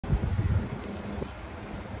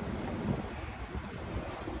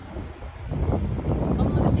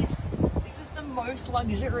most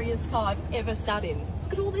luxurious car I've ever sat in.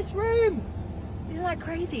 Look at all this room. Isn't that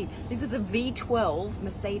crazy? This is a V12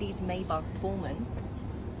 Mercedes Maybach Pullman.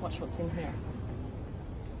 Watch what's in here.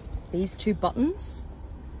 These two buttons.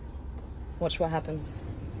 Watch what happens.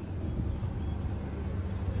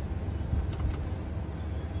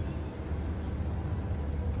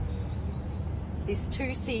 This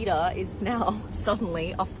two-seater is now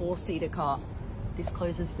suddenly a four-seater car. This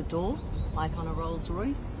closes the door, like on a Rolls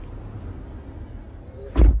Royce.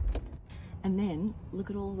 And then, look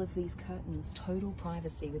at all of these curtains. Total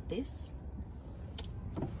privacy with this.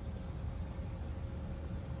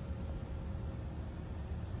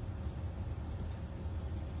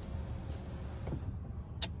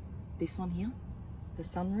 This one here, the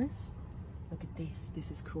sunroof. Look at this, this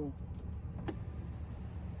is cool.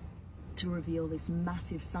 To reveal this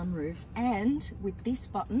massive sunroof, and with this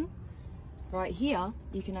button right here,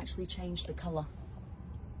 you can actually change the color.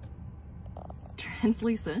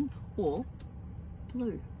 Translucent or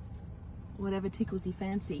blue, whatever tickles your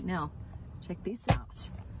fancy. Now, check this out.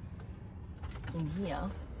 In here,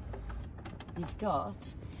 you've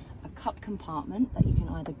got a cup compartment that you can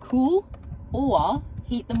either cool or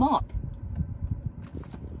heat them up.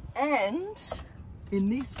 And in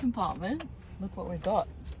this compartment, look what we've got.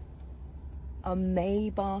 A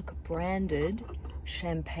Maybach branded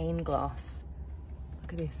champagne glass.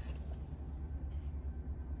 Look at this.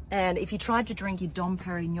 And if you tried to drink your Dom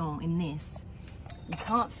Perignon in this, you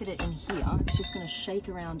can't fit it in here. It's just going to shake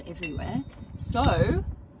around everywhere. So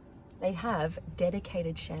they have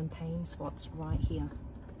dedicated champagne spots right here.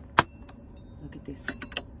 Look at this.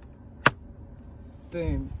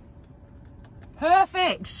 Boom.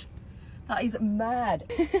 Perfect. That is mad.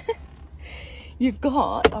 You've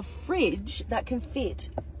got a fridge that can fit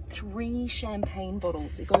 3 champagne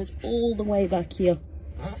bottles. It goes all the way back here.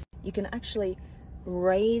 You can actually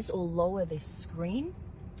raise or lower this screen.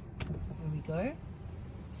 There we go.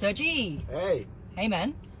 Sergi. Hey. Hey,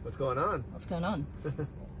 man. What's going on? What's going on?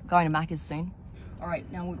 Going to Macca's soon. All right,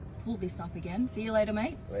 now we'll pull this up again. See you later,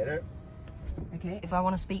 mate. Later. Okay, if I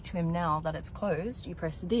want to speak to him now that it's closed, you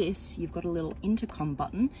press this. You've got a little intercom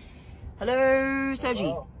button. Hello, Sergi.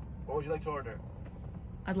 Hello. What would you like to order?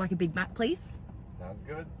 I'd like a Big Mac, please. Sounds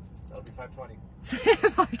good. That'll be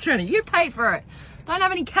 $5.20. $5.20. You pay for it. Don't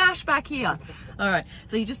have any cash back here. All right,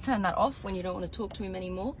 so you just turn that off when you don't want to talk to him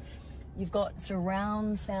anymore. You've got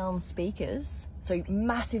surround sound speakers. So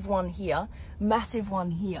massive one here, massive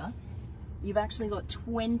one here. You've actually got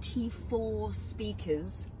 24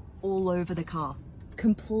 speakers all over the car.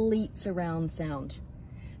 Complete surround sound.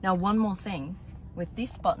 Now, one more thing. With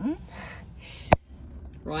this button,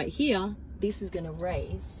 right here, this is going to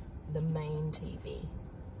raise the main TV.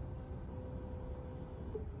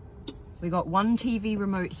 We got one TV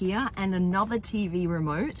remote here and another TV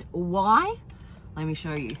remote. Why? Let me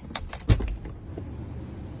show you.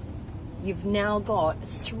 You've now got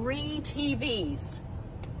 3 TVs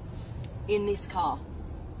in this car.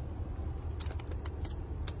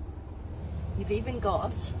 You've even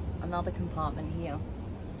got another compartment here.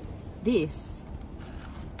 This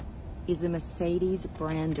is a Mercedes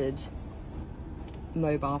branded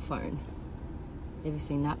mobile phone. Ever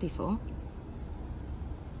seen that before?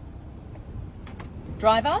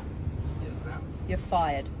 Driver? Yes, ma'am. You're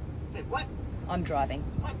fired. Say what? I'm driving.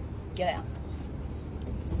 What? Get out.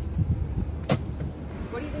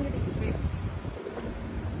 What do you think of these rims?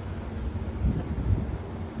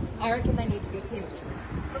 I reckon they need to be pimped.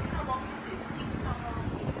 Look how long this is, 6.5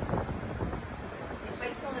 years. It's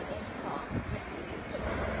based on an S-Class Mercedes.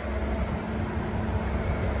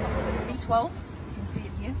 Have a look at the V12, you can see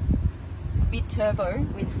it here. Bit turbo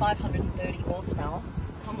with 530 horsepower.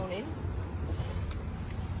 Come on in.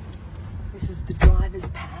 This is the driver's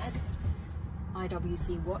pad.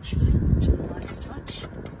 IWC watch here, which is a nice touch.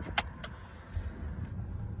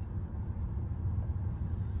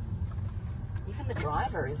 Even the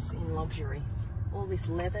driver is in luxury. All this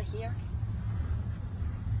leather here.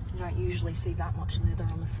 You don't usually see that much leather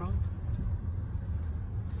on the front.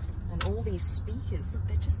 And all these speakers, look,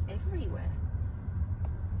 they're just everywhere.